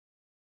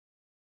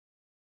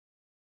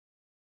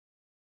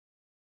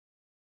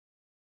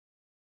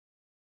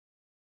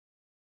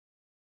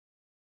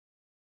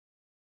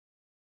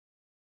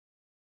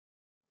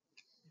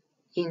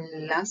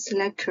In last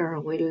lecture,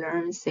 we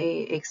learned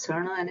the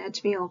external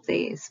anatomy of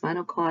the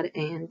spinal cord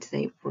and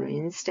the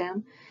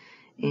brainstem,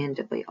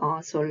 and we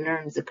also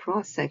learned the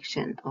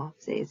cross-section of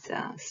this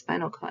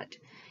spinal cord.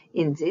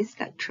 In this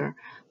lecture,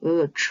 we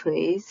will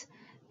trace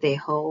the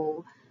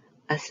whole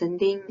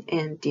ascending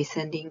and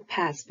descending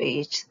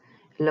pathways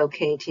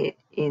located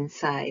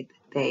inside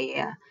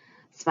the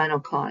spinal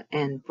cord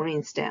and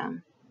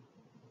brainstem.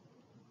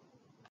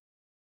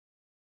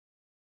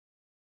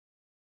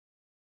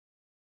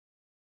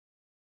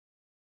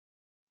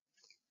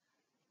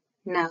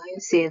 Now you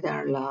see there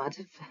are a lot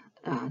of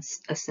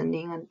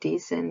ascending and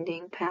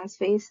descending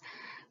pathways,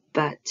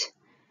 but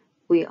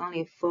we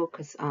only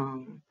focus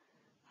on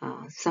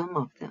some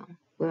of them.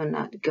 We're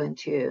not going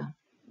to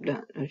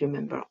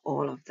remember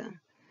all of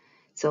them.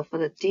 So for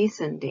the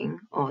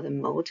descending or the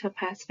motor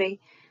pathway,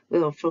 we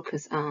will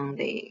focus on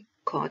the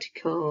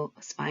cortical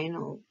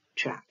spinal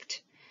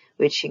tract,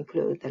 which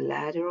include the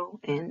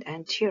lateral and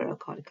anterior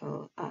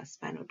cortical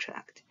spinal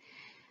tract.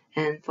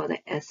 And for the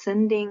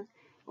ascending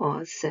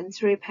or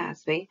sensory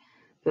pathway,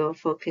 we will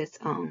focus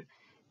on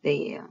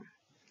the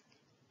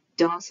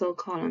dorsal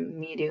column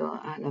medial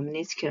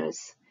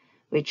lemniscus,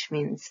 which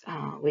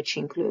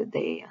include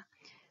the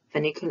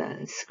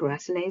funiculus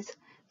gracilis,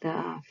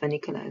 the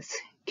funiculus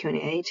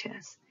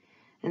cuneatus.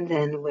 And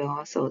then we'll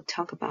also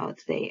talk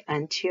about the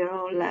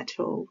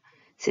anterolateral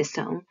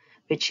system,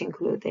 which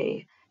include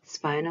the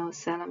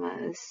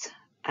spinocalamus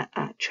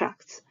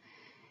tracts.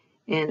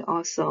 And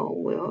also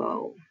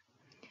we'll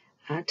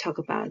talk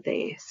about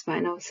the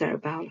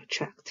spinocerebellar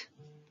tract.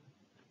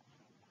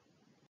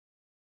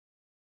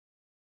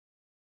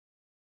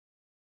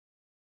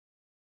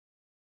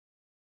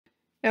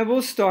 And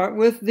we'll start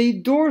with the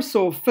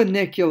dorsal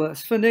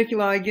funiculus.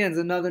 Funiculi, again, is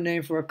another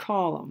name for a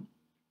column.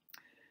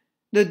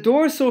 The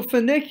dorsal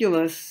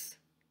funiculus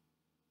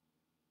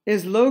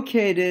is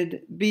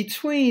located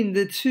between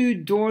the two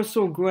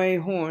dorsal gray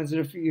horns.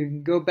 And if you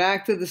can go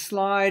back to the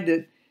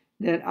slide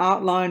that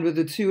outlined with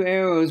the two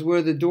arrows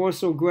where the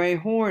dorsal gray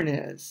horn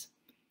is.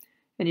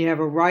 And you have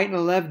a right and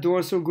a left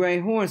dorsal gray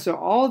horn. So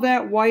all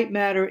that white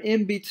matter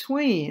in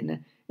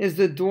between is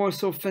the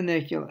dorsal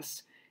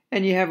funiculus.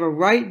 And you have a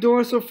right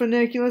dorsal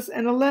funiculus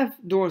and a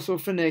left dorsal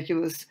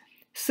funiculus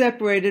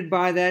separated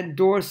by that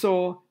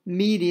dorsal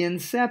median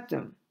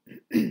septum.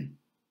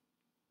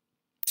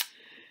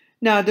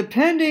 Now,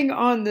 depending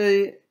on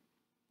the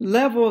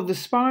level of the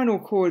spinal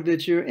cord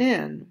that you're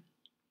in,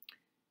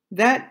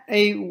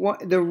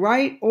 the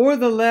right or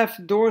the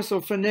left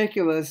dorsal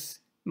funiculus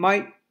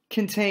might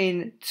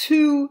contain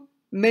two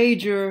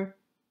major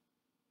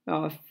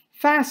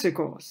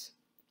fascicles.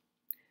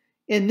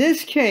 In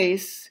this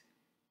case,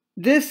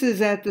 this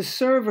is at the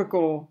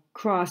cervical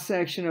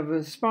cross-section of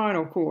the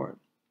spinal cord.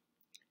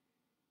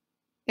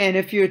 And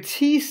if you're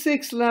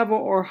T6 level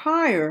or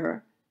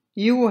higher,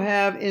 you will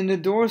have in the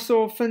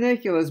dorsal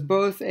funiculus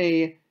both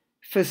a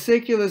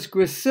fasciculus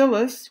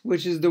gracilis,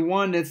 which is the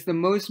one that's the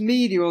most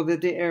medial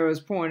that the arrow is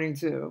pointing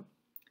to,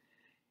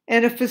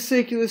 and a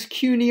fasciculus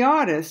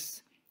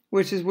cuneatus,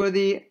 which is where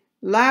the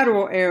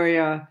lateral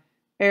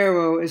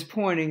arrow is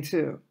pointing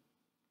to.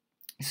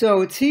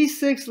 So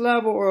T6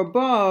 level or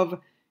above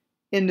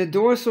in the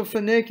dorsal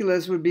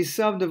funiculus would be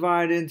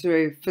subdivided into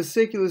a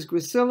fasciculus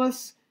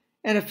gracilis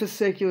and a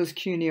fasciculus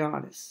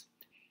cuneatus.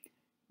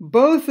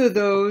 Both of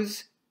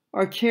those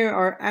are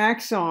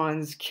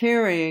axons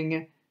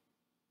carrying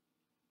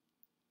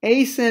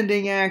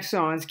ascending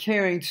axons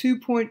carrying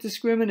 2-point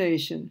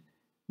discrimination,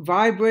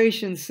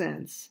 vibration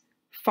sense,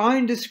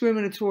 fine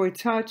discriminatory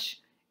touch,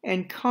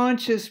 and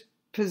conscious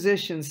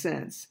position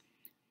sense.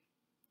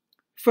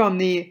 From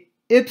the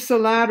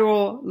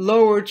ipsilateral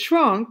lower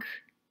trunk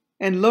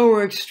and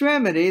lower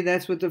extremity,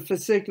 that's what the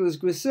fasciculus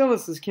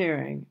gracilis is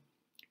carrying,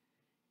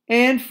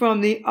 and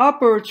from the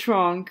upper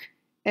trunk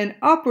and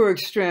upper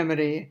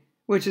extremity,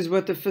 which is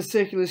what the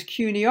fasciculus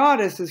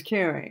cuneatus is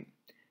carrying.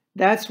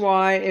 That's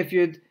why if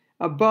you're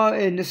above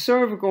in the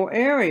cervical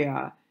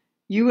area,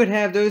 you would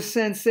have those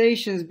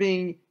sensations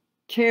coming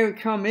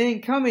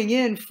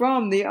in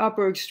from the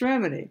upper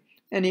extremity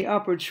and the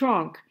upper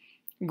trunk,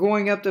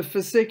 going up the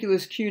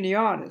fasciculus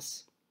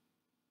cuneatus.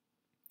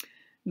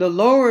 The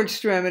lower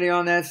extremity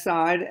on that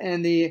side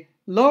and the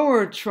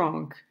lower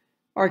trunk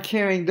are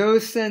carrying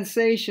those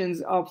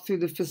sensations up through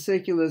the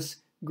fasciculus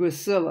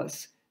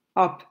gracilis,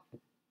 up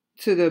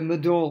to the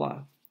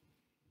medulla.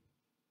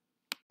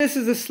 This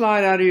is a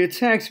slide out of your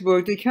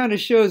textbook that kind of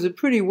shows it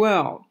pretty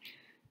well.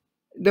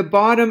 The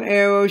bottom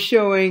arrow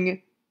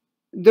showing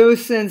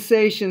those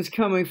sensations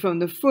coming from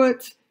the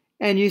foot,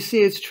 and you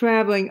see it's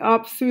traveling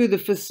up through the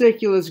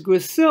fasciculus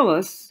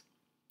gracilis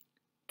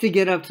to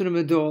get up to the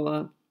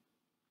medulla.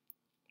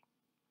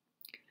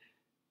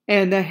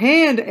 And the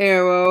hand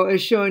arrow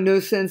is showing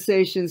those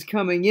sensations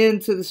coming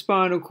into the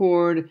spinal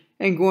cord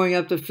and going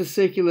up the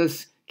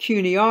fasciculus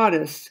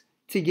cuneatus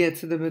to get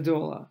to the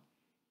medulla.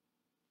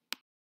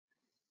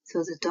 So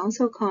the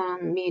dorsal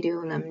column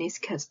medial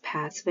lemniscus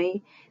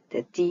pathway,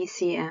 the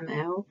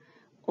DCML,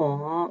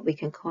 or we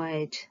can call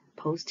it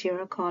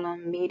posterior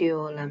column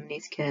medial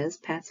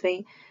lemniscus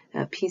pathway,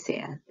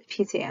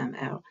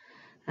 PCML.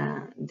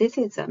 This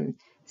is a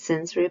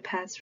sensory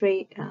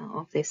pathway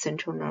of the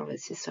central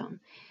nervous system,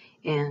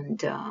 and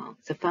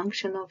the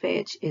function of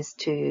it is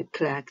to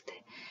collect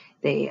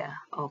the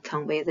or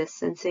convey the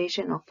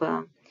sensation of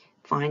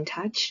fine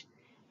touch,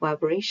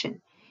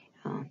 vibration,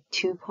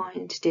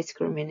 2-point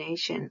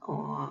discrimination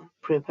or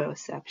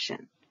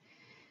proprioception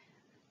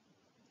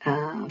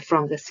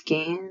from the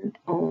skin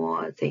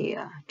or the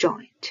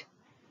joint.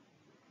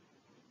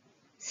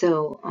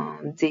 So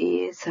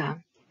these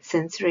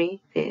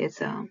sensory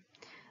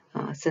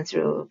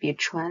will be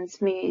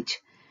transmitted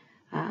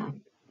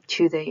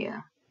to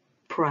the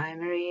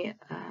primary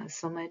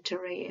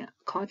somatory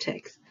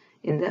cortex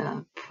in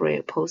the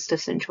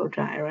post-central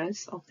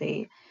gyrus of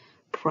the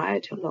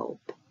parietal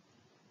lobe.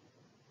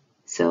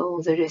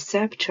 So the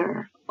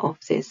receptor of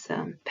this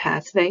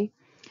pathway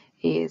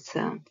is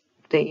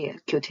the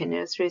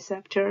cutaneous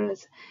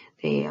receptors,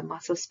 the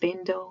muscle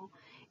spindle,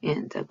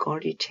 and the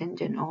Golgi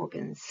tendon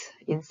organs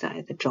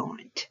inside the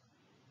joint.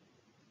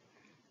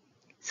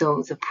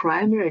 So the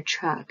primary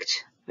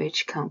tract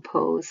which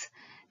compose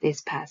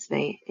this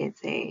pathway is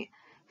the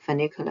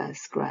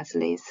funiculus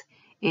gracilis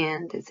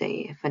and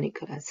the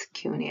funiculus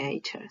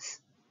cuneatus.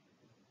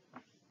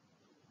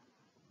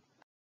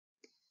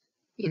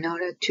 In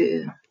order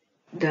to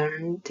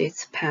learn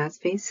these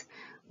pathways,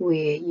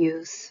 we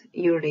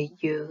usually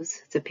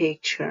use the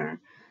picture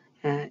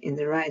in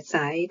the right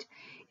side,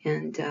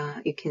 and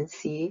you can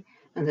see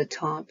on the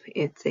top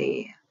is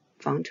the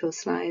frontal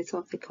slice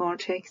of the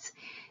cortex,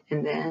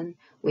 and then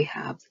we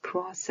have the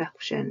cross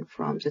section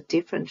from the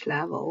different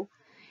level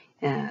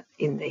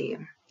in the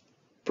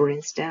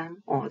brainstem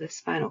or the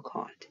spinal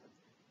cord.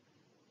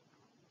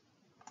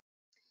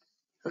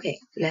 Okay,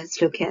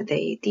 let's look at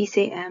the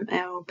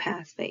DCML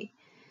pathway.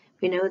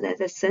 We know that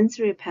the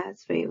sensory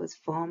pathway was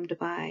formed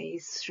by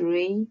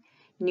 3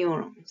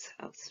 neuron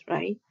cells,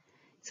 right?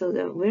 So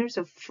where's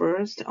the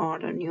first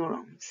order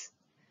neurons?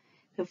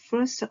 The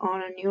first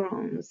order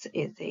neurons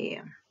is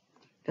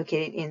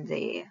located in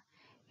the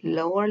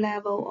lower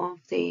level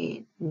of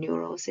the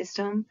neural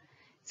system,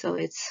 so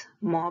it's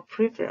more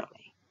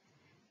peripherally.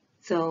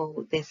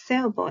 So the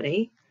cell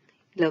body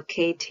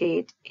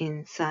located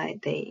inside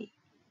the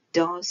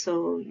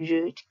dorsal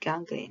root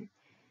ganglion,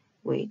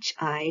 which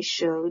I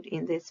showed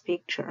in this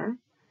picture.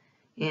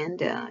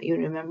 And you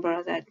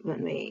remember that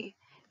when we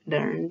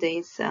learned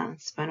these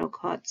spinal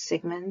cord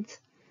segments,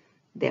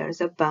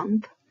 there's a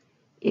bump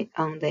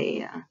on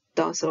the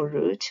dorsal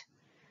root,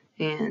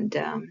 and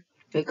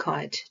we call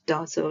it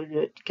dorsal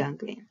root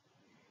ganglion.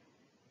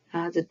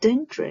 The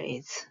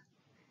dendrites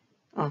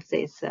of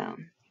these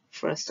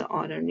first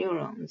order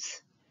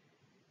neurons,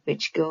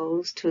 which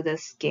goes to the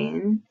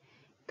skin,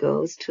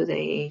 goes to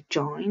the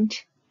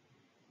joint,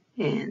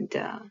 and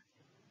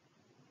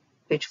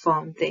which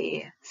form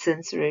the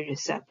sensory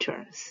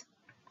receptors.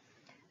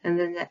 And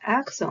then the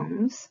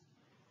axons,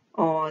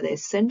 or the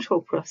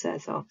central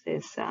process of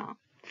these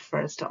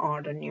first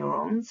order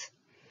neurons,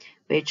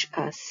 which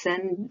are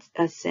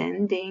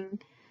ascending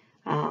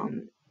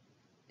in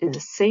the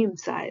same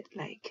side,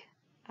 like,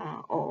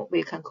 or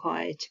we can call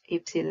it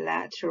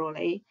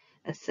ipsilaterally,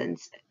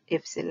 ascends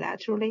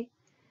ipsilaterally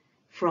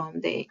from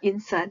the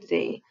inside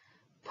the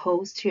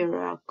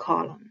posterior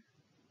column,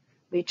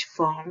 which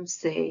forms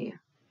the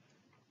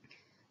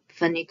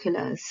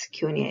funiculus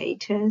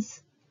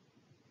cuneatus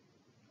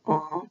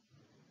or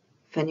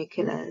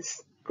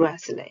funiculus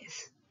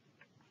gracilis.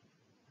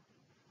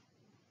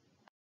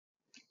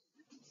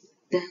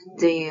 Then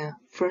the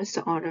first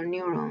order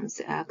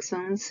neurons,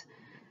 axons,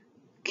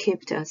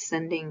 kept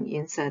ascending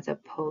inside the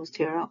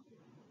posterior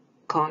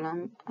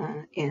column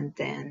and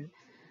then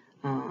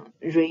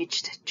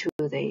reached to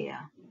the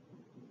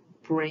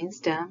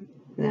brainstem,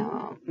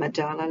 the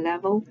medulla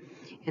level.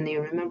 And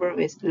you remember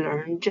we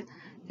learned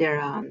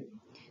there are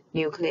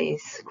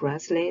nucleus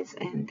gracilis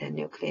and the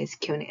nucleus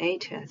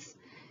cuneatus.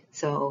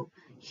 So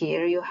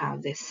here you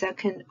have the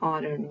second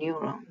order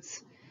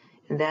neurons.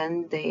 And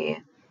then the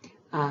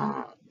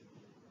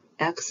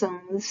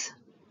axons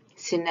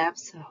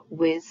synapse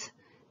with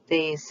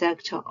the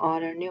second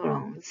order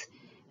neurons,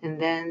 and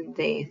then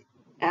the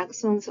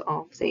axons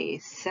of the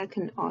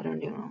second order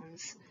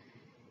neurons,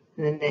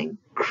 and then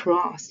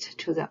crossed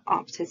to the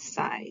opposite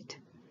side.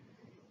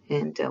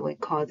 And we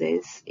call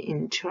this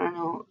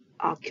internal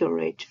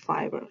arcuate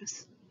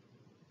fibers.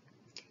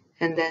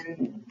 And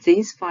then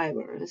these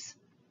fibers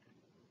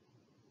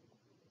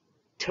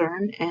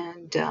turn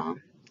and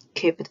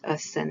keep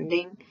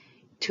ascending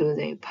to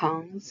the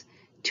pons,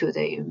 to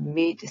the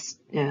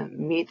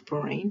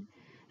midbrain,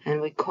 and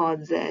we call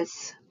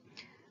this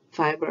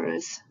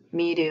fibers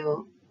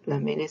medial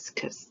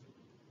lemniscus.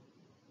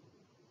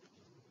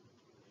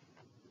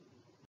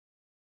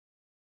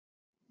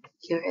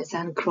 Here is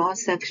a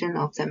cross section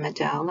of the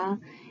medulla,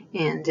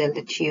 and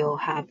let you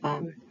have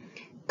a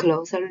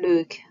closer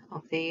look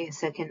of the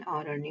second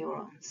order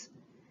neurons.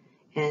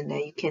 And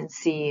you can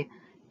see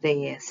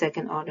the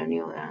second-order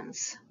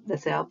neurons, the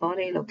cell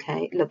body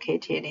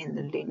located in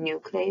the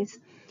nucleus,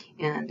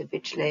 and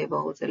which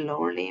label the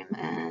lower limb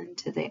and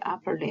the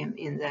upper limb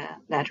in the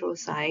lateral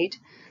side,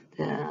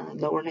 the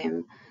lower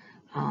limb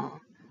on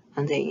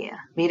the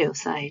middle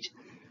side.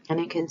 And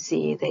you can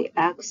see the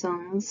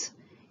axons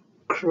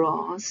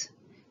cross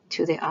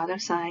to the other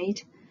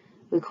side.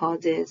 We call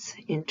this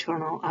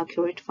internal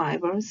accurate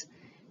fibers,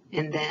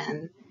 and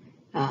then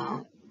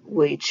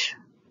which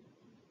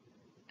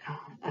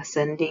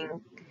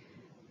ascending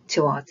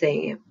toward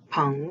the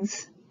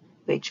pons,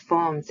 which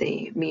form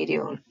the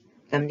medial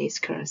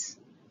lemniscus.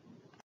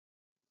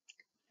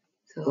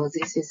 So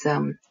this is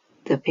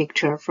the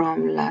picture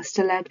from last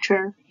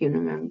lecture. You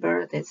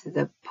remember this is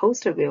the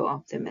poster view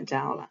of the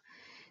medulla.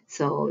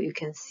 So you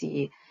can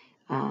see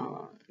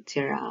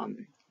there are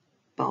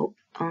bulb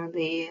on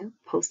the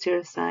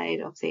posterior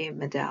side of the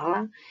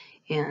medulla,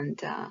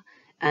 and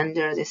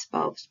under these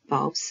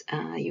bulbs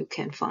you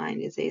can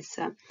find this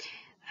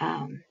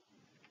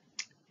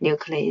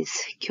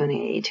nucleus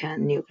cuneate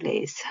and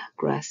nucleus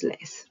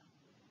gracilis.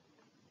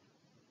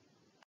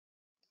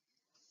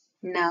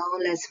 Now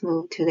let's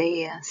move to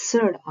the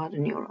third-order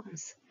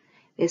neurons.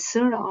 The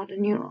third-order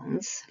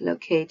neurons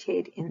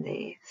located in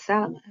the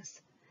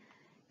thalamus.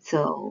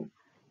 So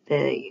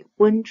the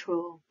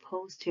ventral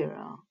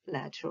posterior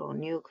lateral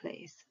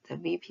nucleus, the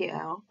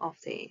VPL of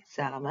the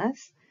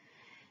thalamus,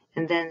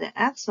 and then the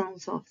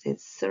axons of the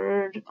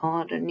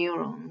third-order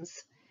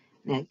neurons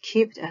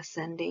keep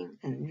ascending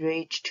and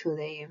reach to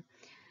the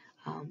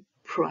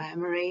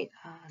primary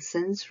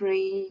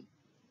sensory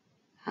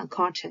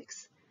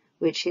cortex,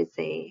 which is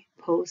the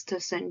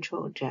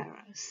post-central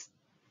gyrus.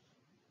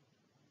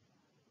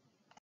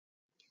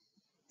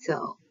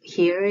 So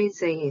here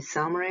is a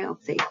summary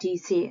of the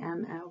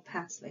DCML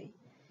pathway.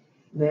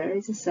 Where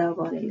is the cell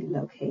body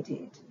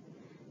located?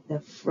 The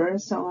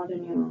first-order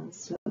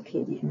neurons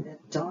located in the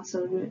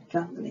dorsal root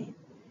ganglion,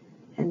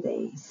 and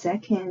the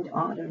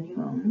second-order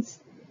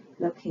neurons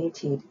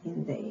located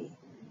in the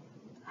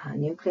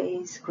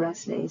nucleus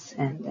gracilis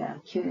and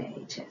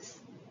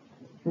cuneatus.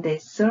 The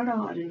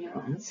third-order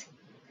neurons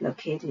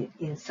located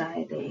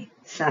inside the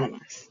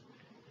thalamus.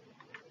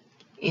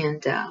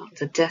 And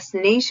the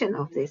destination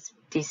of this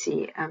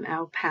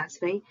DCML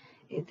pathway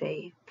is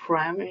the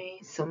primary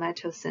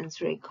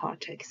somatosensory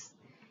cortex,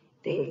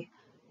 the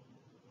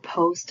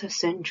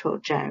post-central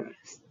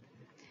gyrus.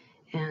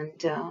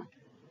 And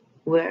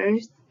where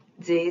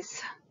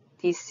this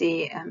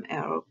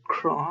DCML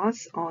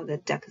cross or the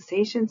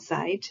decussation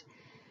site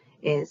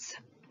is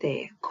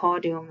the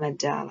caudal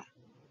medulla.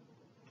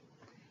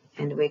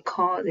 And we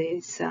call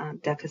these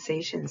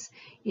decussations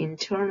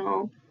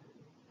internal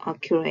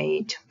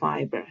accurate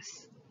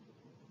fibers.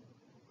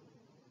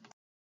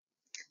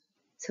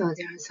 So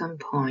there are some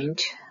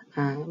points,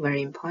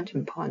 very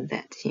important point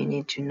that you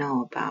need to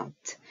know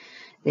about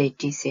the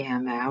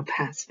DCML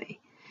pathway.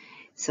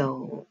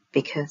 So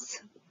because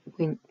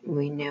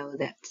we know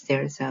that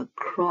there's a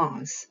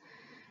cross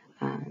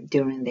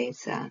during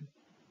this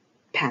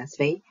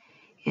pathway,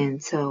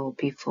 and so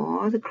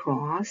before the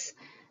cross,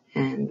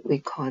 and we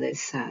call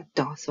this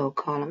dorsal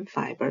column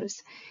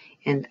fibers,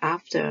 and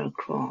after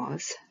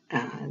cross,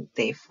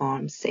 they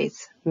form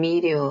this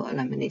medial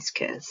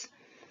lemniscus.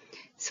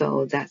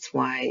 So that's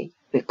why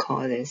we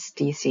call this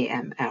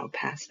DCML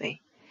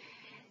pathway.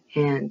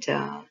 And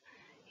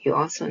you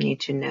also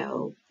need to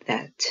know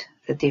that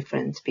the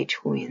difference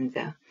between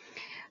the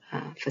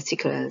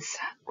fasciculus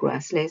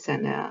gracilis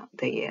and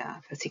the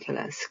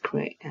fasciculus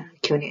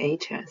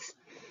cuneatus.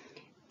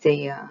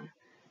 The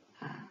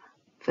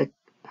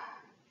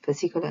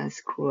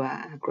fasciculus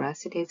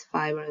gracilis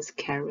fibers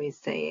carries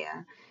the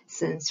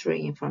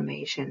sensory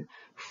information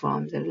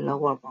from the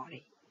lower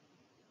body,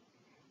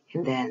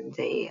 and then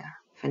the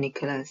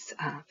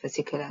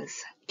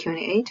fasciculus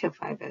cuneatus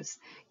fibers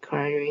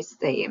carries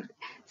the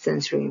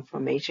sensory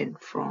information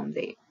from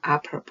the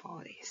upper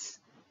bodies.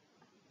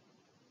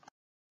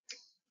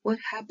 What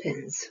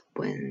happens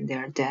when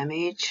there are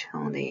damage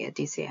on the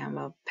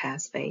DCML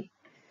pathway?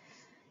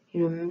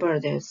 You remember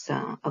there's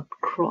a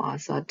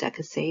cross or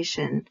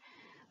decussation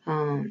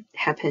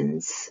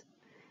happens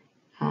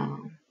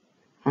on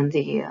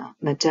the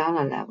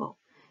medulla level.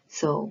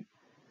 So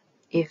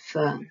if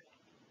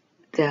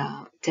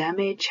the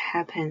damage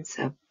happens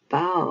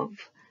above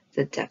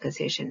the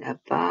decussation,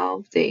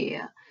 above the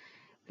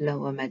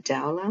lower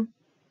medulla,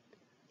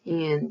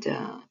 and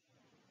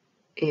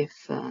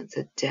if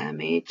the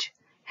damage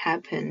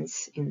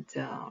happens in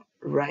the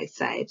right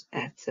side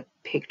as the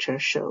picture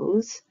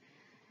shows,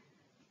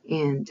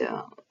 and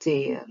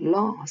the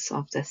loss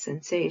of the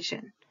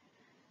sensation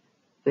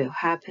will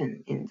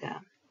happen in the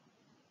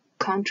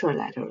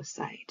contralateral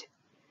side.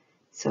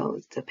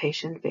 So the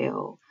patient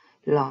will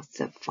lose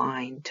the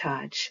fine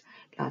touch,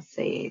 lose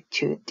the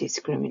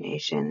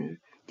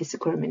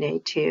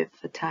discriminative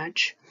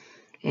touch,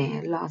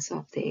 and loss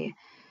of the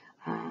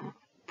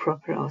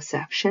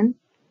proprioception.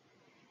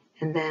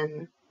 And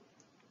then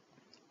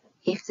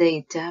if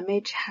the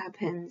damage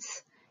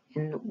happens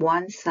in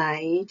one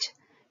side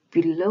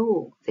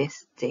below the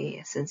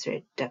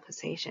sensory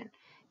decussation,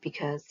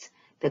 because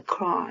the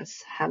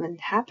cross haven't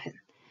happened.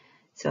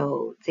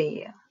 So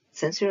the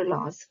sensory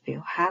loss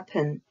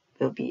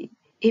will be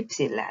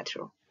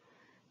ipsilateral.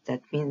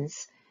 That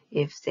means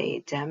if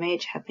the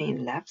damage happen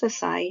in left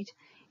side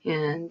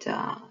and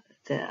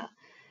the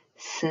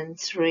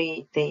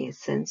sensory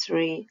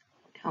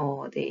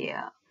or the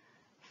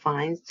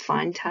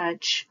fine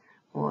touch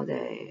or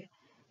the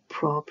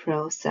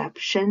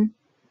proprioception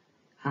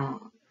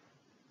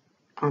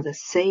on the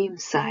same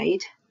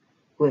side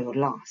will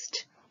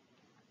lost.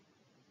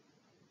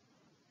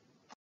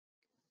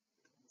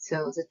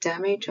 So the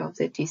damage of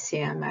the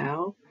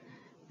DCML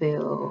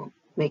will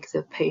make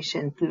the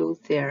patient lose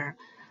their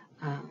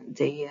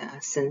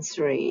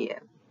sensory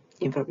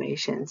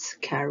informations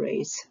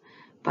carried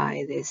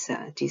by this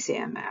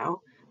DCML,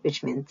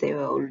 which means they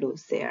will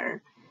lose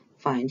their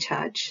fine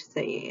touch,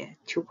 the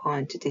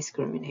 2-point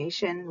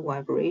discrimination,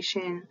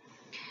 vibration,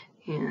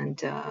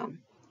 and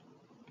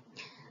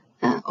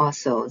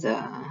also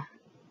the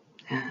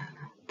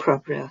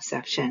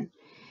proprioception.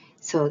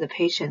 So the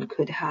patient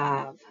could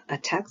have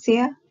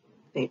ataxia,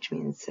 which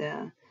means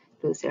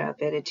lose their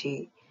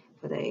ability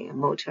for the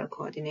motor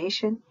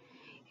coordination,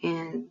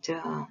 and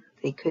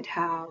they could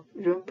have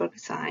Lundberg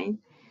sign.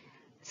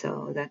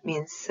 So that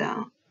means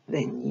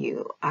when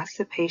you ask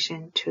the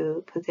patient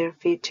to put their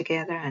feet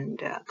together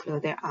and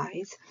close their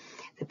eyes,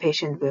 the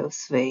patient will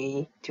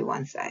sway to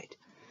one side.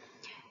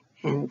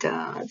 And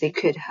they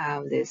could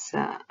have this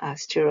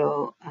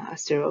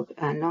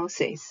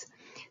asterognosis.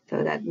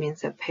 So that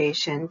means the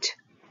patient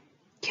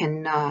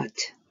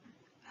cannot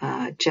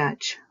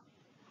judge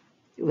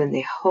when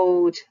they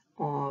hold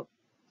or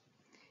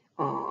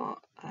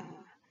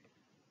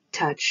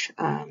touch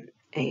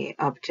a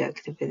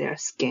object with their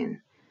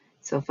skin.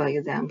 So for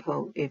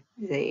example, if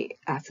they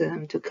ask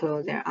them to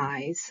close their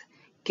eyes,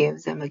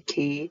 give them a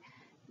key,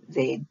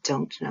 they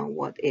don't know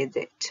what is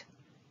it.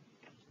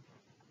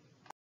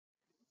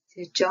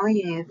 So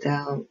drawing is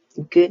a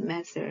good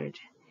method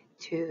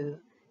to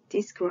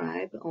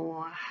describe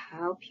or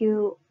help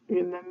you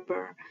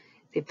remember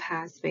the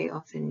pathway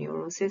of the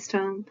neural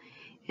system.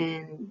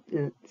 And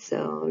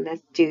so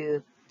let's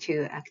do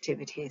 2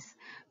 activities.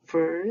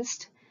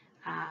 First,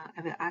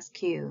 I will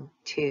ask you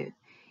to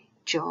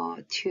draw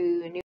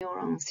 2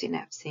 neuron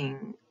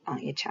synapsing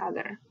on each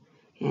other.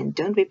 And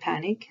don't be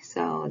panic,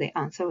 so the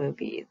answer will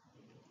be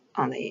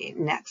on the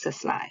next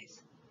slide.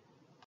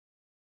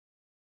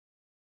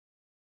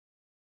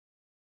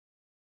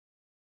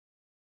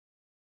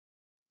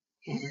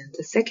 And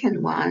the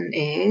second one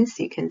is,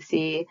 you can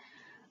see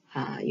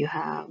you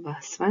have a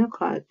spinal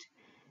cord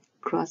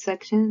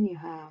cross-section, you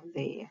have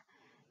the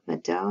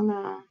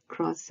medulla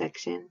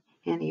cross-section,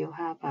 and you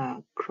have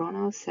a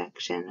coronal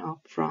section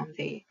from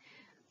the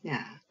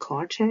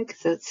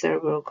cortex, the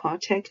cerebral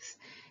cortex.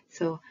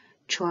 So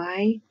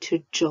try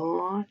to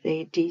draw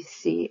the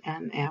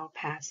DCML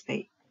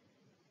pathway.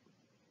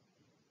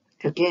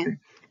 Again,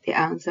 the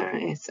answer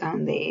is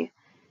on the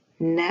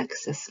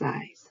next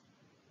slide.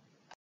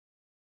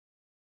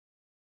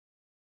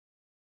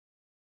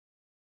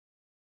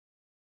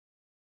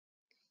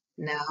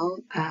 Now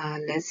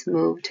let's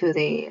move to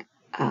the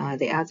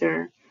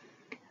other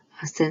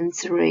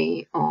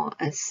sensory or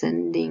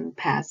ascending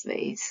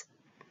pathways,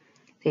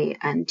 the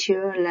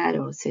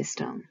anterolateral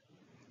system,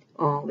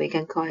 or we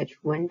can call it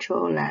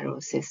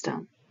ventrolateral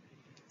system.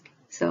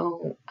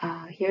 So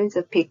here is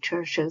a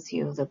picture shows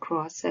you the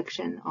cross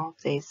section of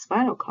the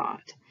spinal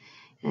cord,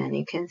 and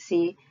you can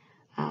see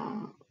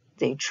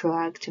the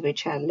tract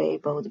which are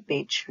labeled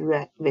beige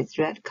red with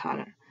red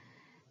color.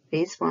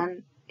 This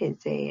one is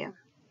a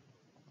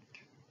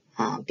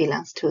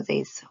belongs to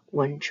this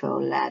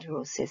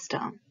ventrolateral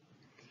system,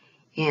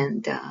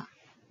 and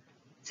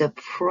the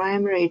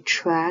primary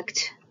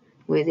tract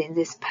within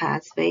this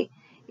pathway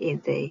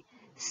is the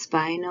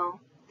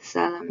spinal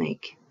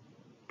thalamic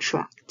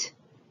tract,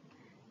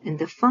 and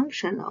the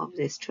function of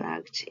this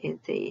tract is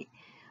they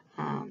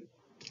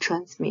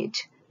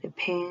transmit the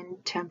pain,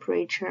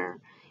 temperature,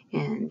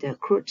 and the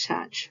crude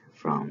touch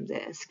from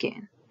the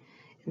skin.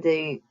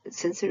 The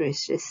sensory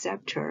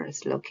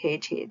receptors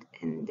located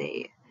in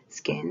the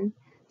skin,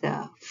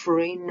 the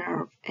free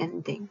nerve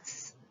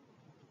endings.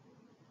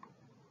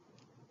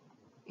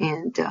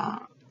 And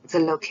the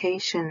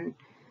location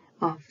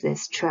of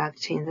this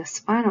tract in the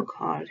spinal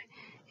cord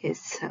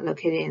is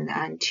located in the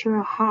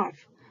anterior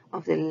half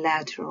of the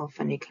lateral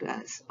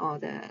funiculus or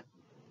the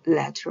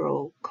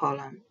lateral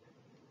column.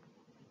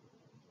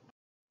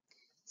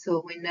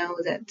 So we know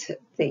that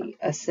the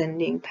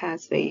ascending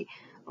pathway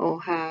all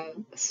have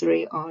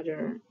 3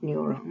 order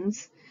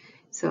neurons.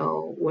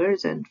 So where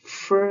is the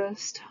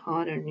first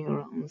order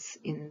neurons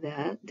in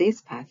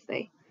this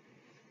pathway?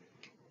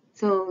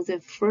 So the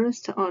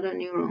first order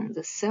neuron,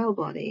 the cell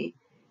body,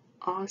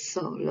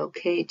 also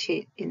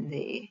located in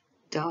the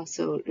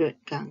dorsal root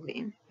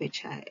ganglion,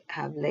 which I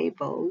have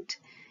labeled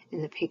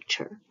in the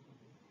picture.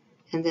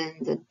 And then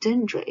the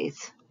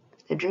dendrites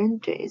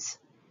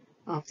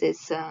of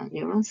this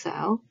neuron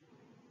cell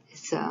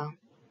is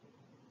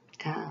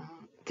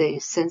the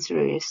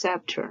sensory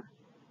receptor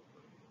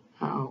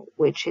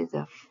which is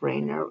a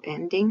free nerve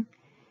ending,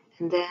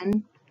 and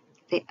then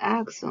the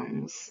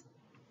axons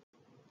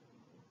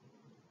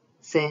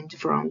sent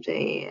from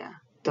the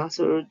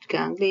dorsal root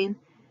ganglion,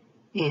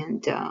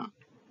 and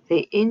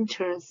they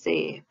enter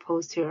the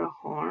posterior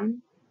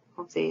horn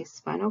of the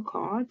spinal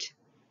cord.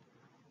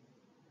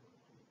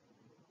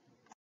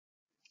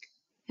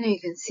 And you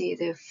can see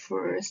the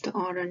first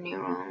order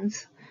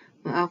neurons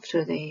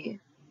after they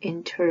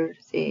enter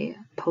the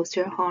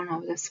posterior horn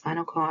of the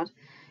spinal cord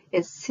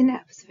is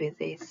synapse with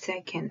the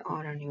second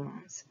order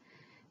neurons.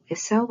 The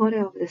cell body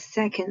of the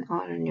second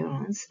order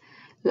neurons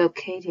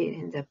located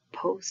in the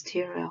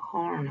posterior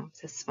horn of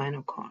the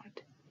spinal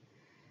cord.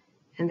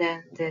 And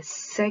then the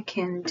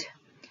second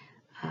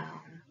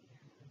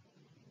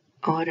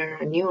order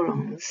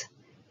neurons,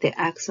 the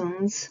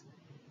axons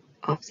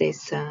of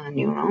this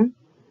neuron,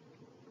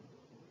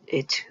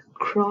 it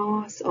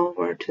cross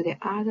over to the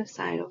other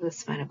side of the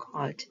spinal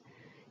cord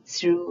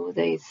through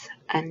this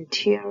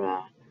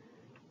anterior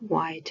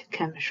white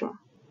chemistry.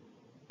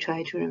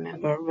 Try to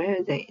remember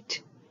where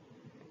that.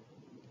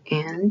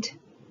 And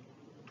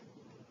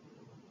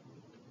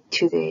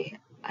to the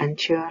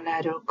anterior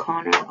lateral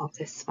corner of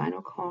the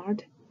spinal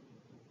cord.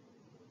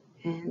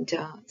 And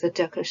the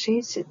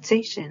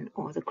decussation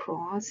or the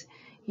cross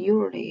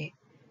usually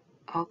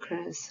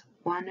occurs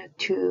 1 or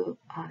 2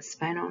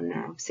 spinal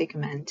nerve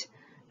segments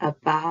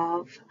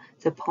above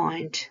the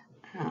point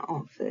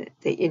of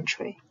the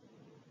entry.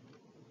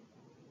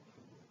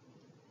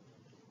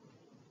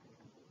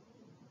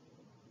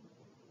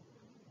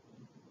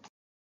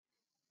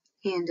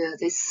 And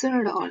the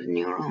third order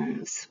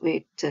neurons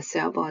with the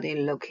cell body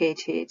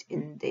located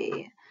in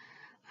the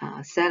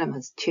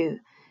thalamus too.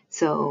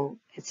 So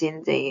it's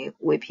in the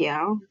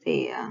VPL,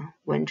 the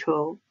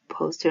ventral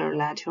posterior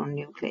lateral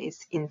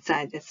nucleus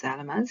inside the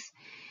thalamus.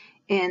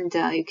 And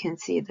you can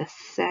see the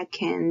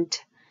second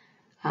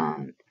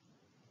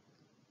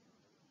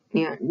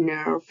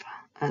nerve,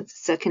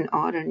 second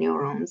order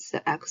neurons, the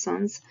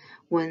axons.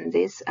 When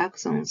these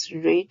axons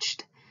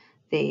reached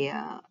the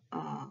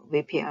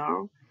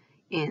VPL,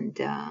 and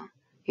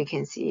you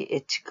can see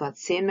it got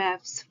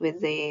synapse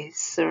with the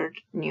third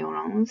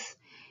neurons,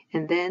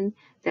 and then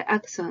the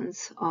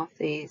axons of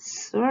the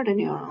third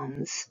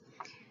neurons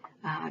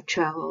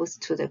travels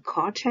to the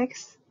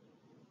cortex.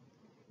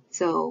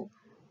 So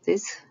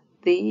these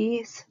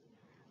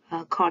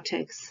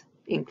cortex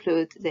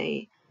include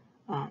the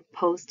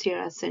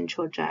posterior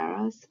central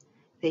gyrus,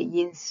 the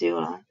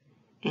insula,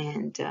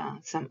 and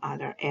some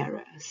other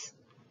areas.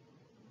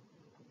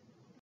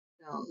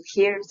 So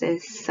here's a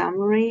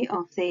summary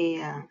of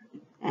the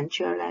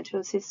anterior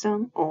lateral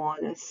system or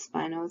the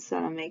spinal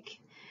thalamic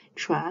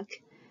tract.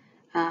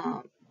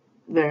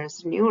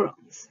 There's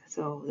neurons.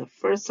 So the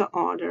first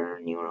order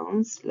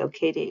neurons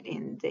located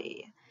in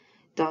the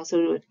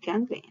dorsal root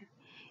ganglion,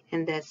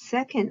 and the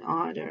second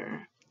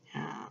order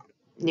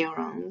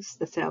neurons,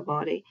 the cell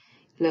body,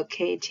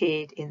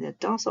 located in the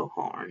dorsal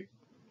horn,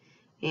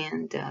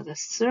 and the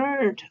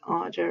third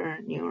order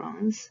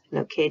neurons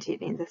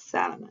located in the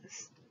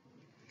thalamus.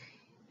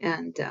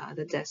 And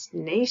the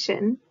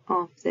destination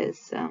of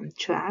this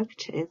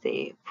tract is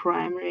the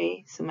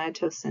primary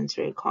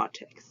somatosensory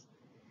cortex.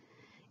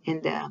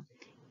 And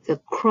the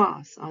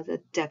cross or the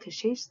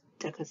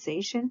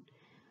decussation,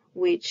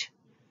 which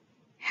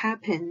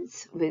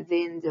happens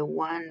within the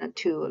 1 or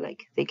 2,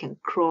 like they can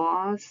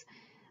cross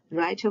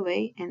right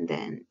away, and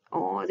then,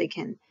 or they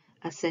can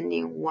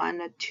ascending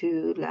 1 or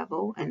 2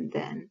 level, and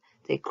then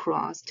they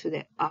cross to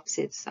the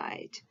opposite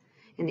side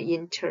and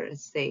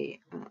enters the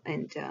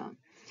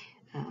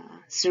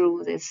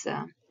through this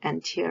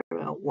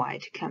anterior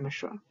white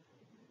chemistry.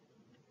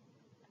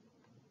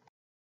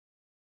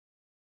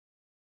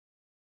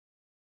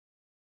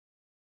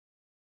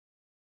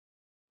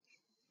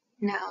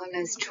 Now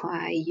let's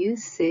try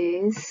use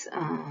this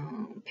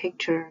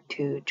picture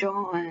to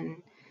draw a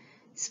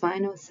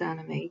spinal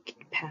thalamic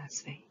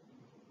pathway.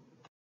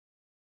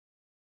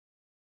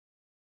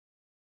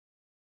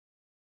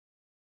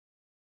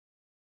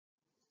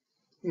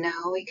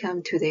 Now we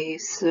come to the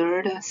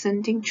third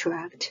ascending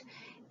tract,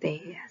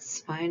 the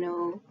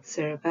spinal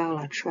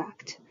cerebellar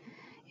tract.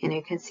 And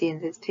you can see in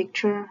this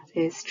picture,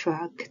 this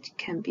tract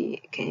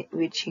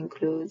which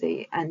includes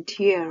the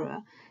anterior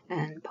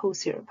and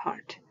posterior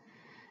part,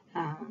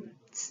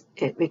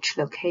 which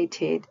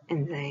located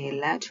in the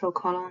lateral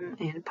column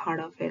and part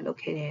of it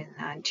located in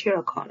the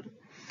anterior column.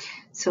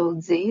 So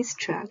this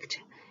tract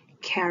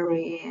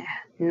carry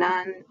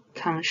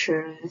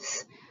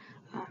non-conscious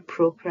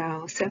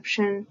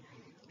proprioception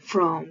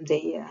from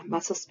the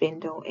muscle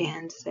spindle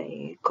and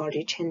the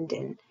Golgi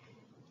tendon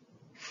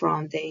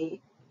from the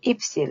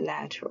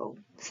ipsilateral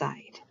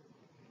side.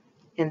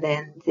 And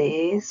then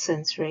the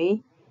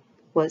sensory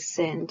was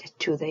sent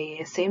to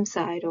the same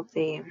side of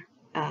the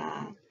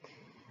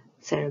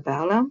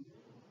cerebellum.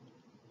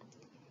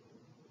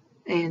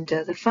 And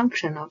the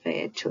function of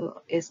it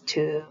is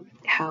to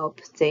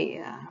help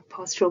the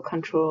postural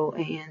control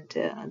and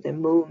the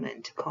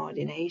movement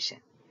coordination.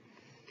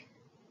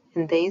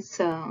 And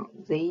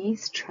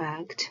these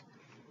tract,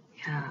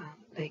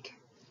 like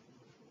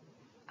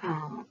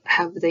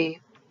have the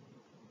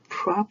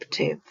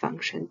properative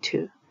function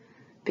too,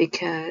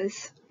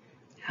 because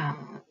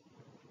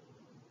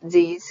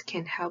these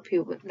can help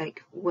you with,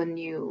 like, when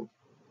you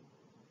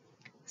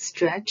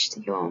stretched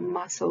your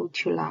muscle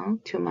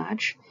too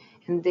much,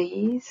 and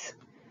these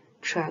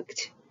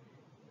tract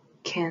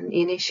can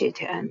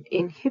initiate an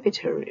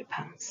inhibitory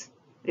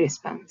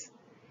response,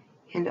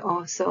 and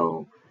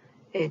also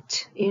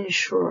it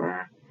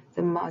ensures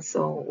the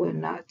muscle will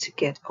not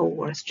get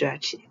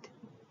overstretched.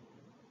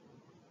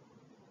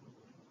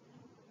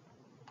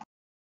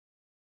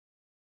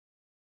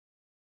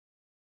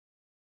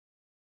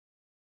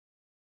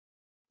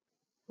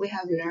 We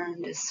have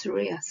learned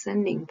 3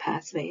 ascending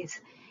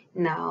pathways.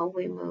 Now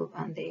we move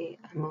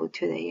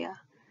to the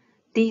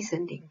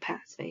descending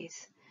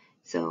pathways.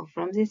 So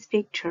from this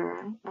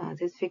picture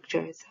is a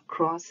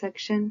cross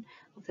section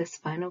of the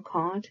spinal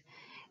cord,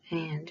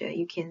 and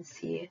you can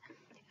see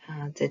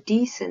the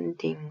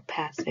descending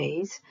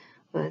pathways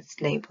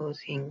was labeled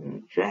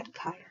in red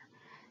color,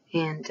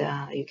 and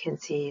you can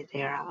see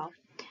there are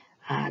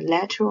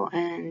lateral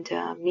and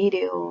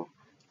medial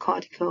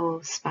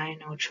cortical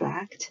spinal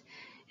tract,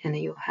 and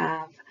you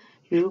have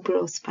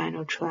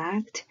rubrospinal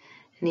tract,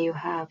 and you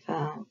have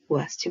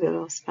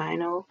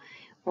vestibulospinal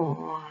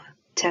or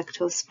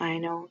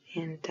tactospinal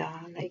and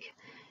like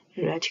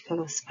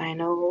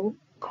reticulospinal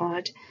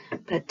cord.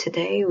 But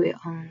today we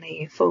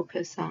only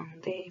focus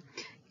on the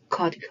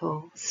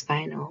cortical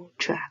spinal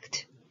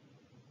tract.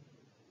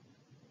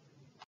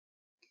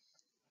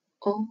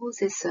 All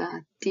these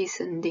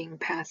descending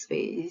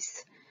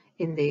pathways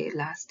in the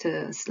last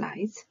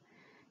slides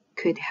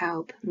could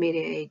help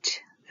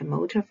mediate the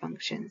motor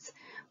functions,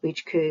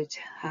 which could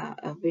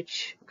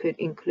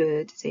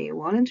include the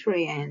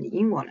voluntary and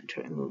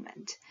involuntary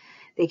movement.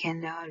 They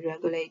can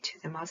regulate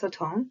the muscle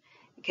tone,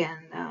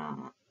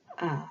 can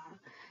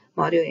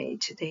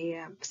modulate the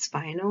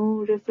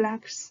spinal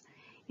reflex,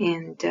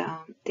 and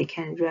they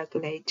can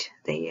regulate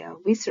the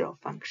visceral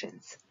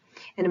functions.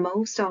 And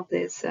most of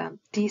this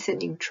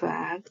descending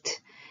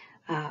tract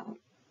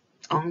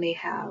only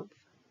have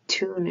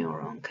 2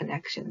 neuron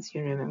connections.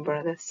 You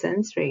remember the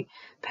sensory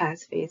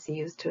pathways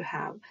used to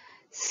have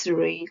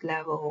 3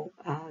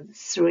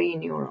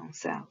 neuron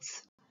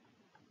cells.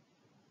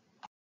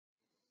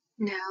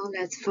 Now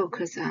let's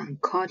focus on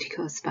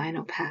cortical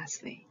spinal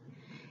pathway.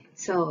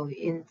 So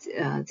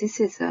this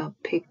is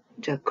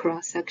the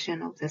cross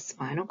section of the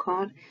spinal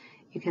cord.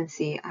 You can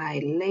see I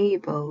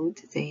labeled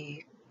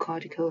the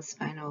cortical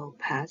spinal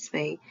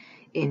pathway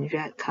in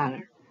red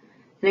color.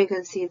 And you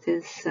can see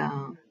this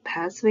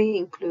pathway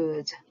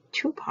includes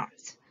 2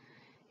 parts,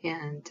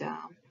 and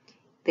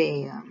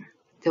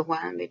the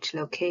one which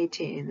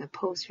located in the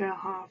posterior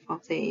half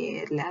of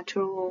the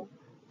lateral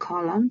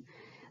column,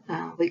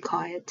 we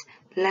call it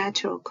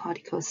lateral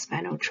cortical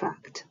spinal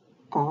tract,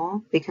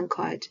 or we can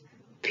call it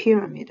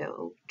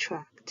pyramidal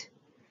tract.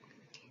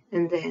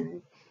 And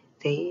then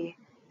the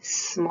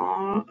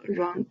small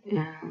round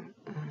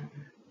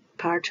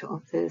part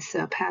of this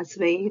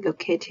pathway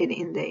located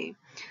in the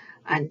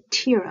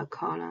anterior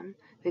column,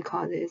 we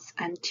call this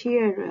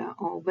anterior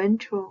or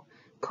ventral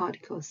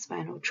cortical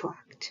spinal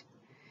tract.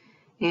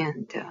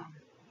 And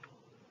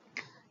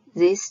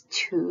these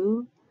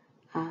 2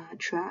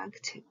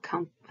 tracts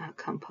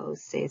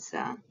compose this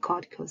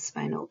cortical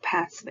spinal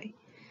pathway.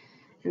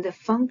 And the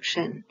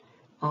function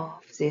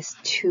of these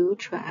 2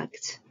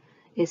 tracts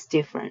is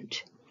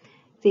different.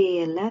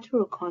 The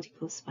lateral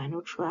cortical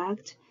spinal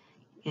tract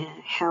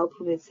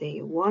help with the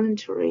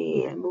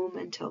voluntary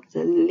movement of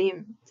the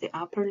limb, the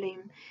upper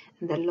limb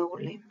and the lower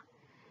limb.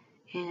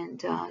 And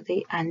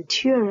the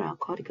anterior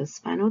cortical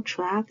spinal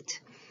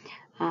tract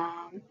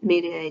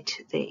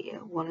mediate the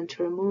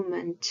voluntary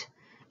movement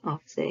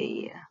of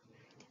the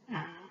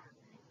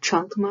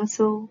trunk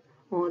muscle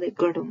or the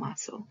girdle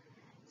muscle.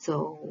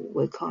 So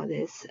we call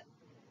this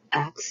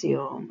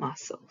axial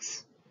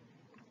muscles.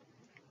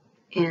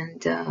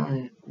 And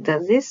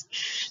does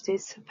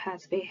this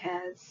pathway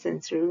has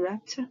sensory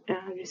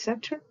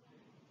receptor?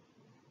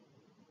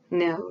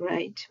 No,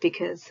 right?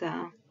 Because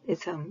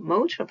it's a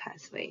motor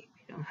pathway.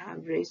 We don't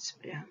have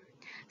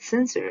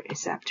sensory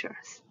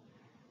receptors.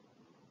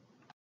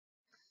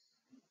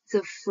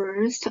 The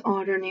first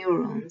order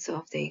neurons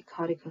of the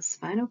cortical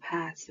spinal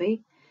pathway,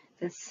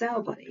 the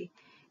cell body,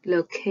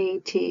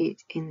 located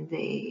in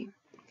the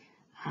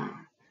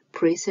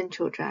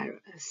precentral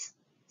gyrus,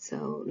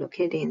 so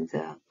located in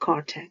the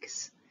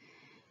cortex.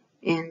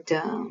 And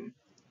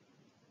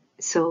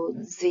so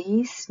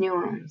these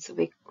neurons,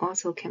 we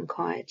also can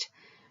call it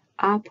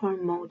upper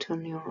motor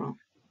neuron.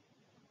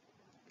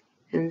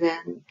 And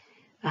then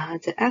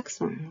the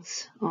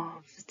axons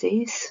of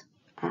these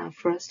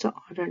first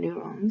order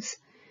neurons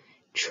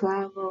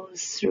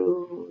travels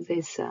through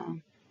this,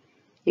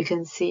 you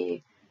can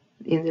see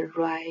in the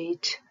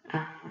right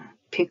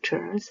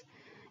pictures,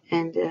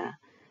 and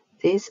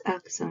these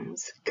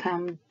axons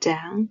come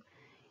down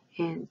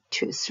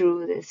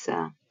through this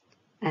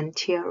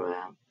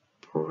anterior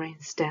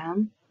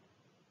brainstem,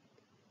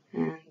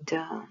 and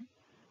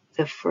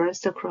the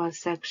first cross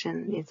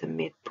section is the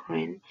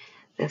midbrain,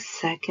 the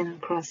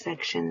second cross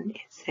section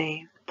is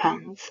a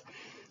pons,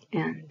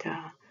 and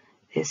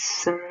the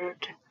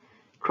third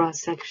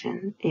cross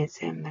section is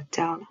a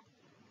medulla.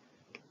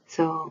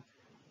 So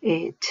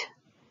it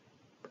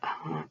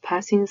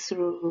passing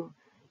through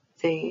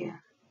the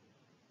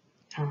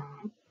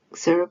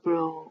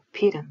cerebral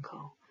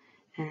peduncle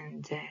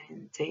and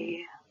then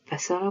the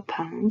basilar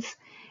pons,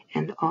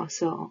 and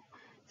also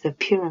the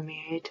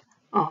pyramid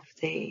of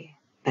the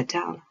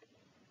medulla.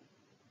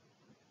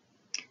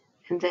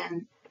 And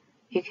then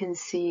you can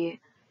see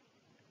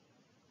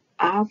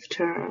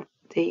after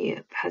the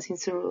passing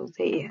through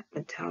the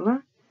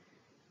medulla,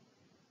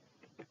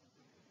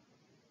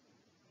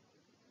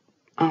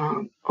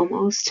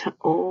 almost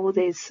all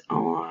these,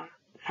 or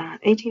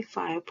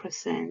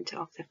 85%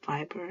 of the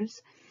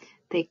fibers,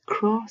 they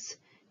cross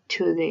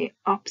to the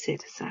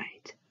opposite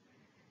side.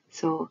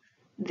 So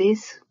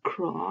these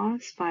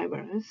cross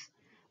fibers,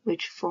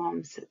 which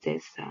forms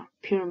this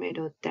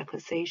pyramidal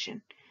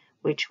decussation,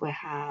 which we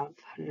have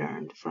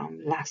learned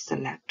from last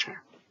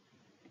lecture.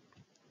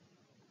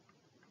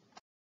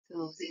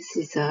 So this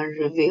is a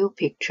review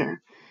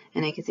picture,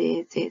 and you can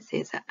see this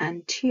is an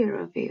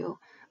anterior view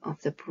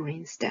of the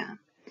brainstem.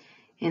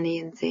 And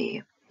in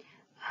the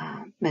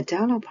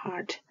medulla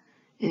part,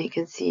 and you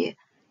can see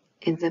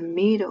in the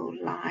middle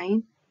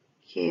line,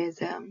 here's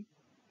a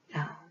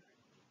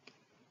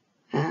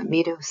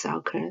middle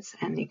sulcus,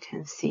 and you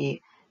can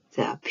see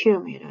the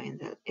pyramid in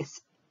the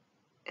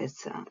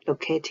it's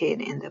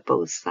located in the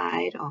both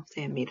side of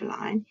the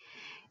midline,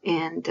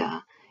 and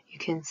you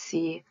can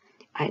see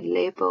I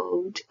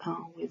labeled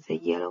with the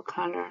yellow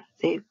color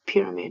the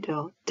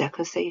pyramidal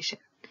decussation,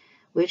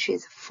 which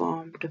is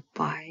formed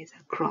by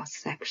the cross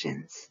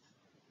sections,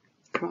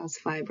 cross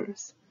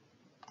fibers.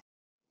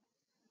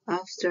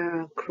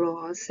 After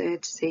cross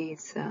at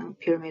this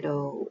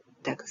pyramidal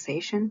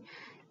decussation,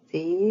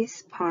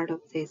 this part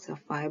of these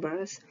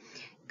fibers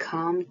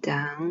come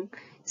down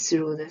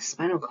through the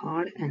spinal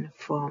cord and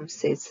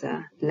forms this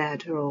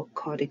lateral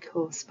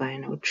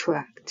corticospinal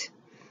tract.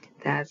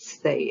 That's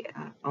the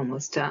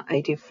almost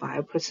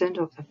 85%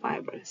 of the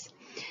fibers.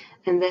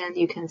 And then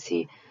you can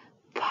see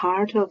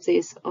part of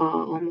this,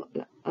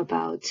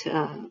 about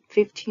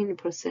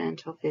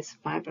 15% of these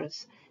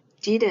fibers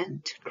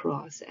didn't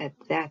cross at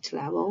that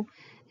level,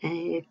 and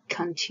it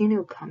continue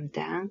to come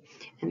down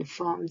and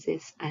form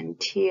this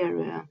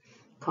anterior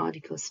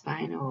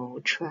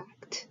corticospinal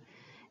tract.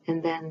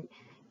 And then,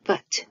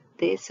 but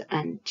this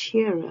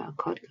anterior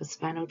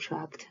corticospinal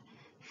tract,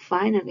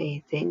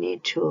 finally they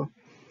need to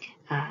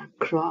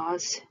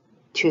cross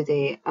to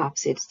the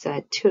opposite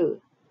side too.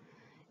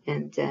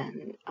 And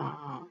then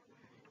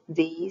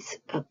these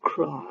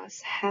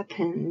cross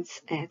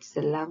happens at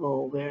the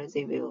level where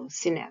they will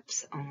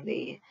synapse on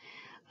the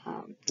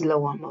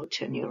lower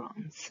motor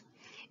neurons.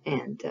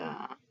 And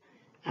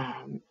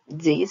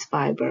these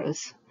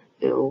fibers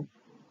will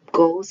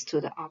goes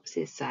to the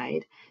opposite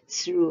side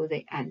through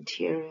the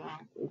anterior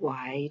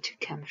white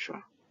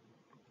chamfer.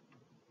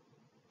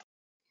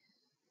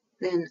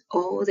 Then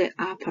all the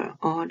upper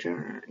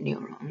order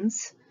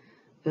neurons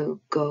will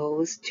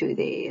goes to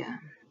the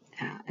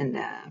and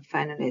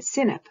finally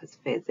synapse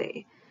with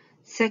the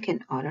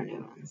second order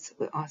neurons.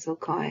 We also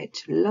call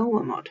it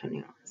lower motor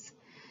neurons.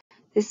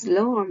 These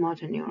lower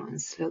motor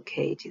neurons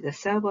located, the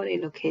cell body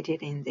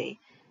located in the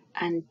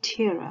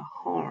anterior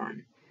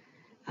horn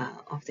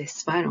of the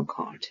spinal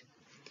cord.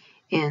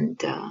 And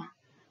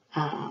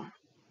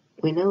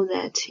we know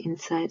that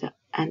inside the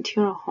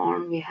anterior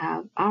horn we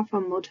have alpha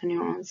motor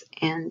neurons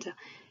and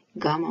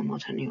gamma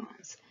motor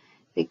neurons.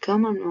 The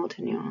gamma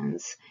motor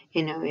neurons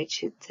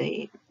innervate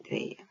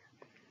the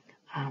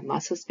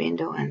muscle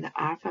spindle, and the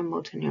alpha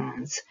motor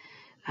neurons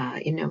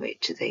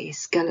innervate the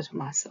skeletal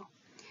muscle.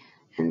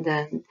 And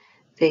then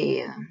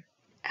the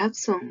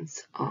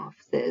axons of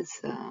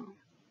these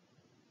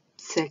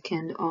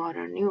second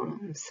order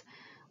neurons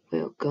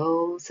will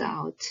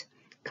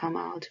come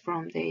out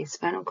from the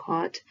spinal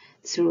cord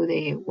through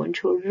the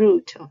ventral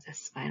root of the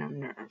spinal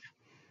nerve,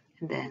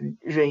 and then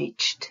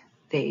reached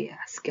the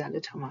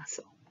skeletal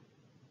muscle.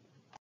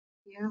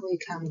 Here we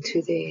come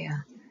to the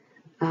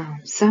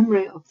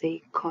summary of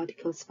the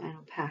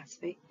corticospinal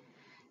pathway.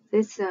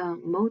 This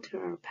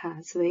motor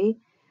pathway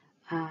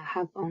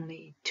have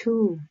only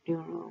two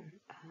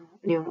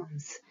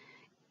neurons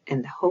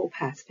in the whole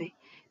pathway,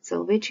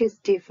 so which is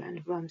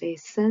different from the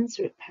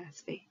sensory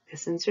pathway. The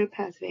sensory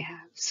pathway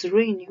have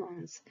three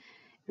neurons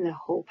in the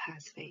whole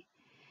pathway,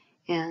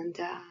 and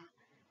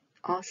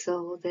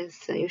also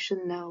this you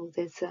should know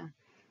this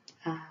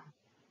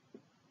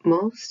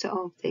most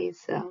of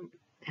these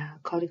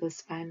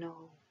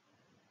corticospinal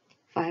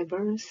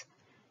fibers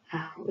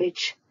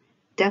which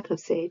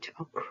deposit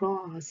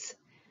across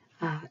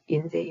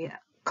in the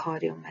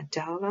caudal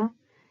medulla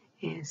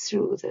and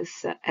through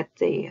this at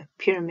the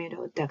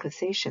pyramidal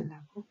decussation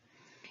level,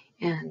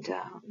 and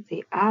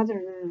the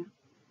other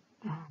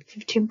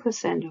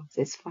 15% of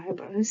these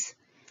fibers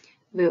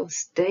will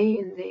stay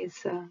in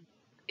this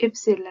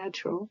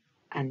ipsilateral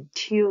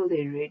until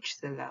they reach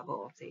the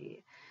level of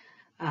the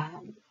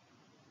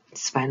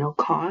spinal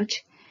cord,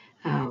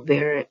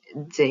 where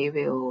they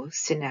will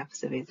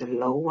synapse with the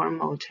lower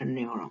motor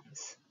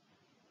neurons.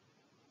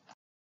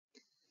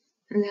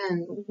 And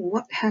then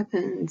what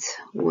happens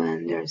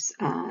when there's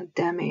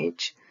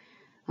damage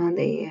on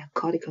the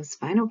cortical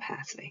spinal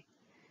pathway?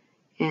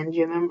 And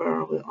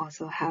remember, we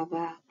also have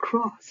a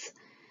cross.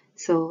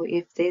 So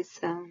if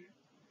this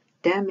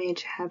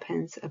damage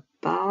happens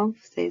above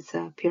this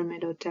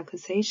pyramidal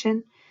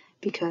decussation,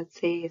 because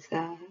this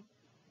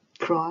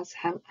cross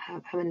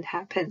haven't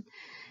happened,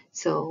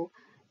 so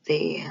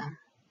the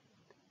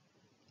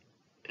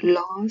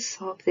loss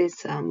of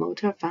these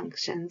motor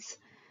functions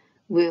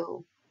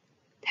will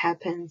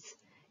happen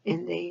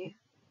in the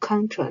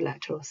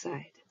contralateral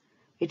side,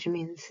 which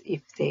means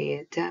if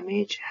the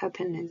damage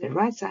happens in the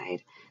right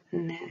side,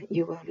 then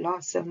you will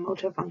lose the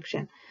motor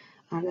function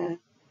on the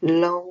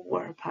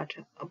lower part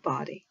of the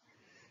body.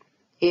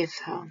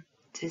 If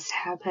this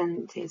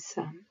happens, this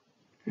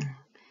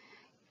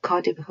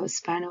cortical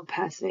spinal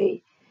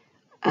pathway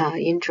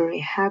injury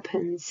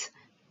happens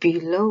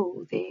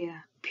below the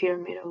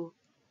pyramidal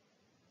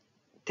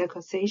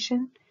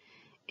decussation,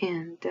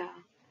 and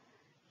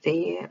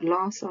the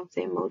loss of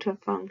the motor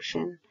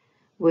function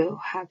will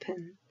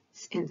happen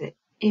in the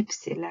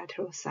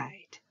ipsilateral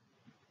side.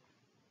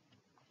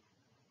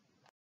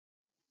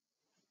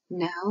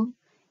 Now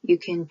you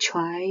can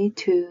try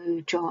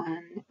to draw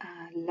a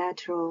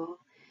lateral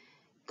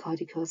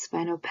cortical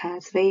spinal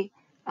pathway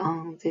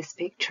on this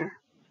picture.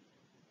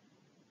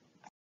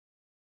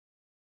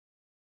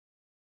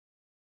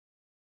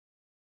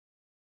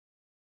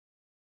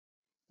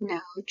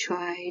 Now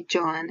try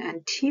draw an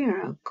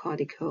anterior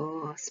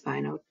cortical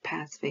spinal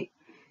pathway.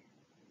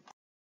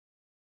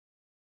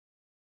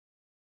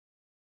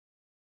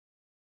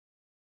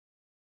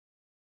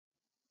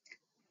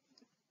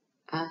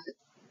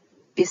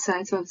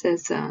 Besides of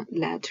this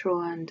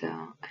lateral and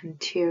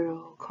anterior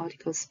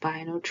cortical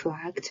spinal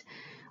tract,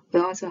 we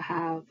also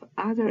have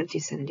other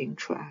descending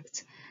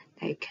tracts,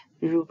 like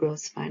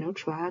rubrospinal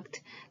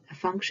tract. The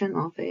function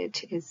of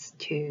it is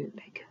to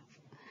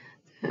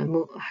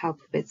help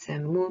with the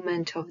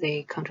movement of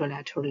the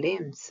contralateral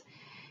limbs,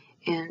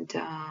 and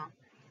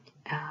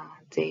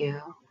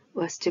the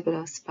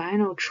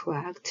vestibulospinal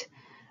tract,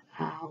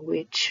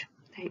 which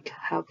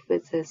help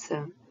with this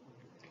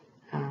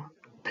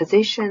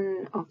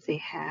position of the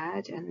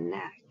head and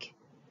neck,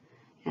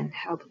 and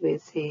help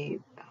with the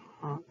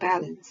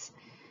balance.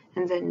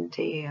 And then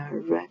the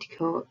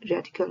reticular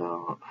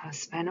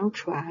spinal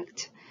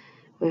tract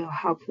will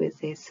help with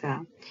this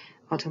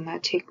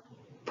automatic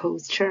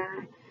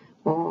posture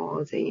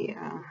or the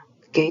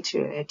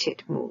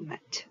gait-related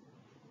movement.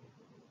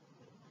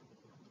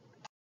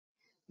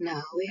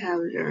 Now we have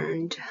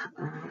learned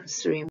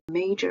three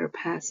major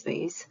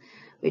pathways,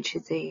 which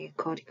is the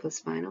cortical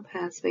spinal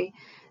pathway,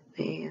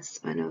 the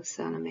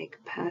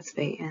spinothalamic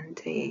pathway, and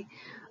the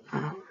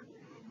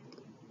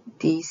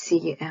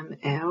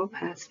DCML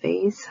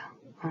pathways.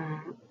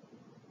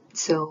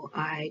 So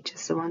I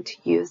just want to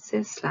use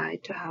this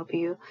slide to help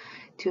you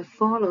to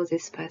follow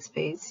these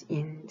pathways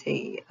in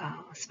the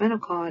spinal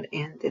cord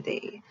and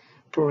the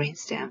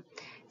brainstem.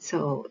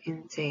 So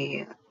in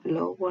the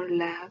lower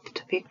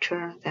left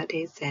picture, that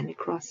is a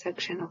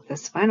cross-section of the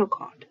spinal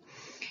cord.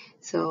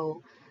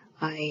 So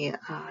I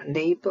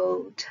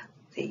labeled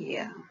the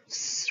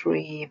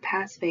three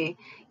pathways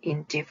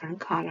in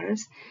different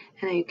colors,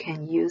 and you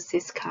can use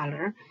this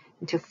color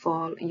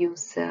to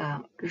use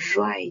the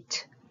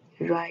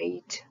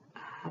right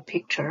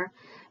picture,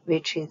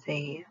 which is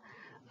a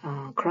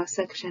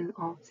cross-section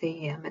of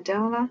the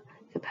medulla,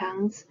 the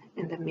pons,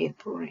 and the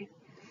midbrain.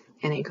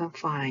 And you can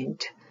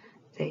find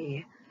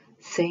the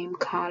same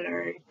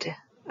colored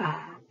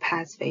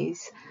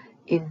pathways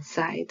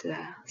inside the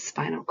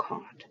spinal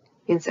cord,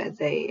 inside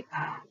the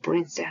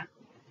brainstem.